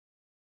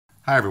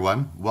Hi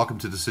everyone, welcome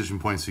to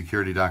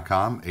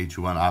DecisionPointSecurity.com,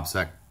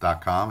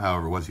 HU1Opsec.com,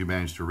 however it was you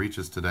managed to reach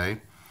us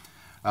today.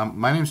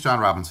 My name is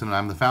John Robinson and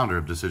I'm the founder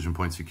of Decision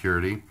Point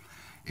Security,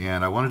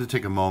 and I wanted to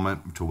take a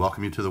moment to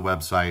welcome you to the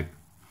website.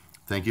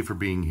 Thank you for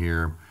being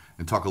here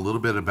and talk a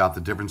little bit about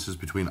the differences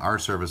between our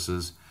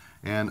services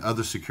and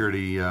other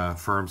security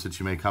firms that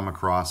you may come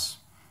across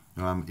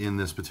in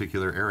this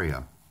particular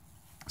area.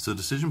 So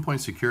Decision Point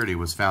Security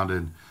was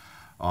founded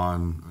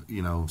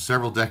on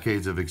several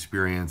decades of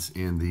experience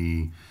in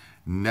the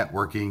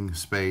networking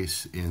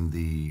space, in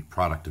the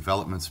product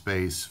development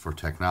space for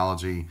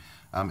technology,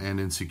 and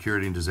in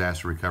security and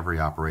disaster recovery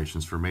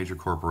operations for major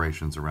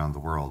corporations around the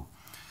world.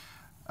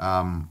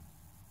 One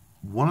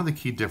of the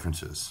key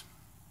differences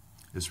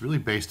is really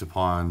based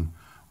upon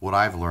what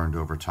I've learned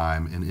over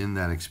time and in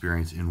that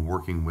experience in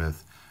working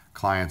with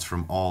clients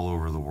from all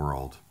over the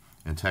world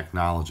and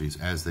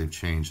technologies as they've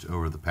changed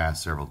over the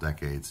past several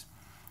decades.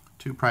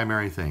 Two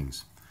primary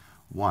things.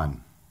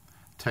 One,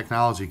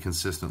 technology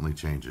consistently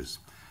changes.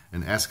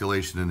 An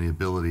escalation in the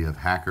ability of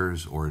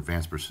hackers or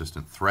advanced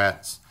persistent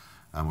threats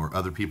or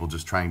other people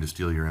just trying to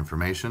steal your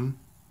information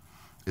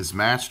is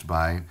matched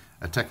by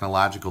a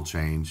technological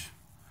change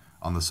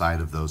on the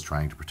side of those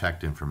trying to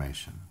protect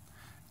information.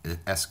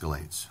 It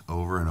escalates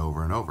over and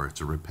over and over.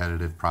 It's a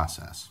repetitive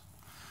process.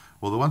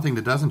 Well, the one thing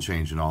that doesn't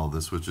change in all of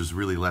this, which is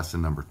really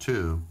lesson number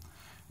two,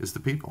 is the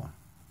people.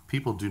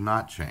 People do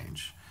not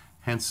change.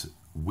 Hence,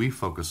 we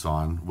focus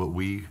on what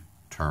we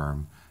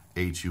term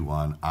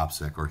HU1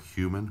 Opsec, or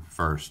Human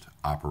First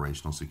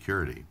Operational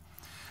Security.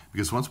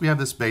 Because once we have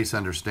this base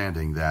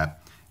understanding that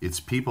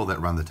it's people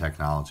that run the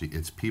technology,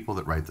 it's people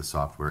that write the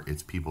software,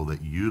 it's people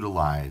that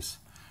utilize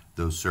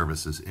those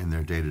services in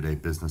their day-to-day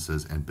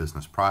businesses and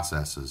business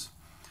processes,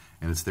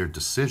 and it's their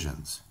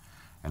decisions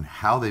and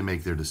how they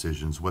make their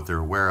decisions, what they're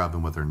aware of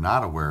and what they're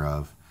not aware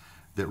of,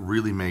 that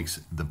really makes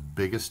the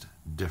biggest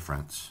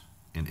difference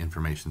in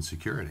information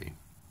security.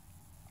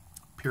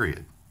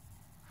 Period.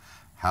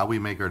 How we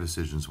make our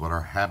decisions, what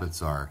our habits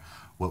are,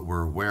 what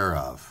we're aware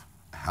of,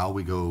 how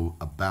we go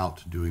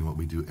about doing what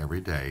we do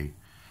every day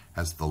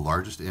has the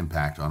largest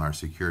impact on our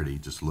security.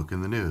 Just look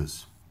in the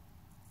news.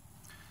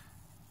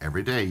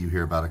 Every day you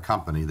hear about a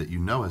company that you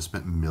know has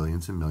spent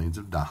millions and millions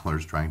of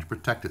dollars trying to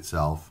protect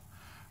itself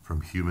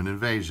from human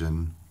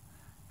invasion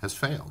has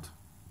failed.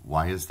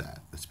 Why is that?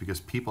 It's because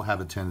people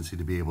have a tendency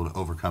to be able to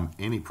overcome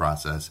any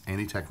process,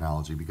 any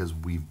technology, because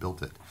we've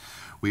built it.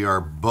 We are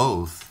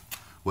both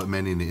what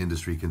many in the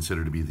industry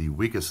consider to be the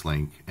weakest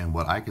link and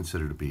what I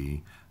consider to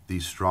be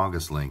the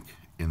strongest link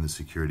in the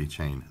security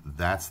chain.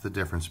 That's the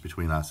difference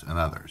between us and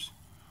others.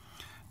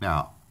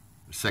 Now,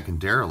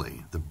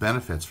 secondarily, the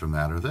benefits from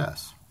that are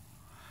this.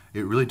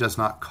 It really does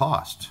not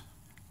cost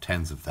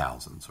tens of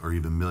thousands or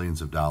even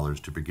millions of dollars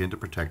to begin to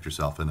protect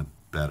yourself in a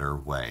better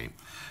way,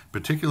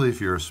 particularly if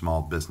you're a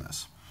small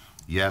business.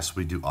 Yes,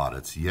 we do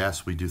audits.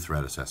 Yes, we do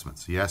threat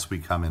assessments. Yes, we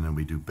come in and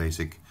we do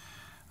basic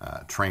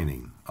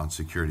training on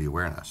security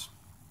awareness.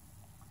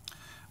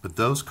 But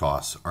those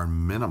costs are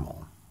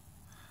minimal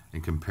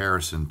in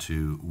comparison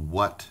to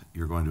what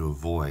you're going to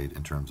avoid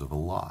in terms of a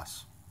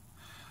loss.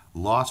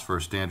 Loss for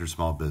a standard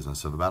small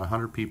business of about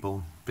 100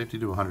 people, 50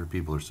 to 100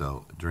 people or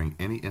so, during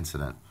any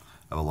incident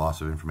of a loss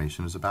of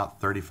information is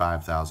about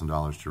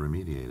 $35,000 to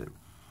remediate it.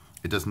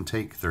 It doesn't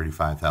take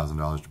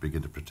 $35,000 to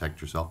begin to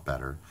protect yourself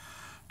better,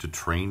 to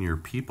train your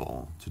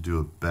people to do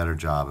a better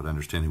job at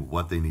understanding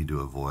what they need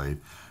to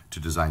avoid, to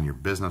design your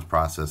business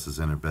processes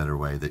in a better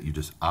way that you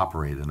just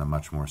operate in a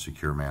much more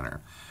secure manner.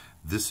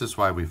 This is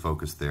why we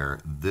focus there.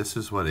 This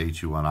is what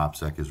HU1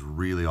 Opsec is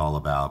really all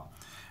about,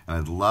 and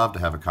I'd love to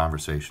have a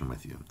conversation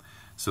with you.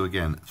 So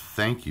again,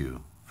 thank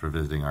you for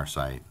visiting our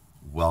site.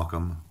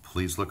 Welcome.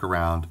 Please look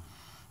around.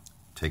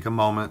 Take a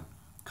moment.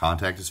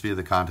 Contact us via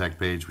the contact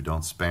page. We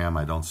don't spam.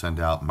 I don't send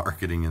out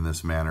marketing in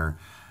this manner.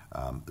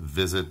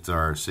 Visit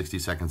our 60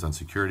 Seconds on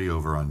Security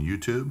over on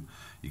YouTube.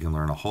 You can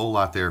learn a whole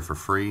lot there for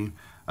free.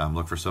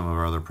 Look for some of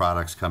our other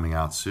products coming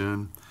out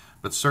soon.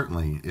 But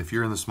certainly, if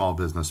you're in the small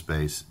business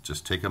space,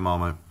 just take a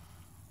moment,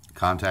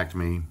 contact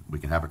me. We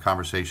can have a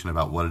conversation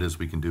about what it is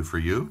we can do for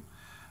you.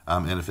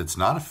 And if it's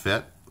not a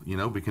fit,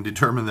 we can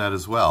determine that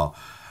as well.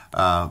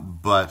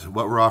 But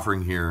what we're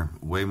offering here,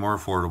 way more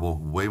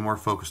affordable, way more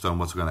focused on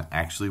what's going to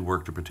actually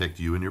work to protect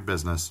you and your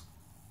business.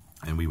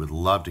 And we would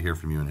love to hear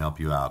from you and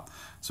help you out.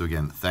 So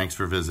again, thanks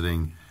for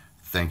visiting.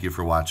 Thank you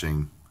for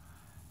watching.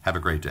 Have a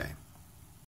great day.